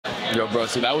Yo, bro,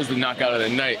 so that was the knockout of the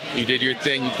night. You did your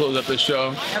thing, you closed up the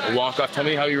show, walk off. Tell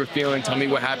me how you were feeling. Tell me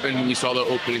what happened when you saw the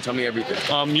opening. Tell me everything.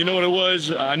 You know what it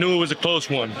was? I knew it was a close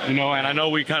one, you know, and I know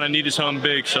we kind of needed something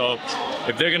big. So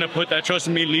if they're going to put that trust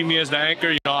in me, leave me as the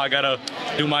anchor, you know, I got to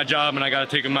do my job and I got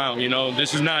to take him out. You know,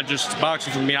 this is not just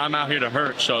boxing for me. I'm out here to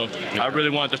hurt. So I really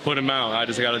wanted to put him out. I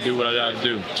just got to do what I got to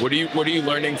do. What are you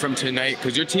learning from tonight?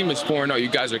 Because your team is 4-0. You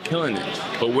guys are killing it.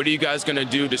 But what are you guys going to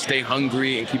do to stay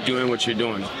hungry and keep doing what you're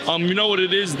doing? You know what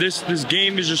it is? This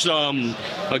game is just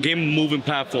a game of moving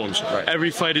platforms. Right. Every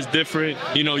fight is different.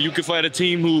 You know, you could fight a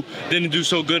team who didn't do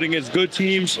so good against good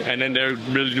teams, and then they're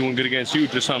really doing good against you,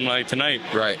 just something like tonight.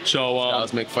 Right. So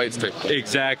let's make fights take place.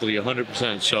 Exactly,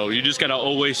 100%. So you just gotta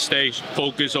always stay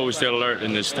focused, always stay alert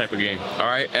in this type of game. All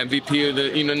right, MVP of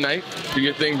the night. Do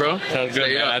your thing, bro. Sounds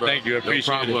good, man. Up, bro. Thank you. I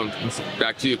appreciate it. No problem.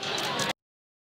 Back to you.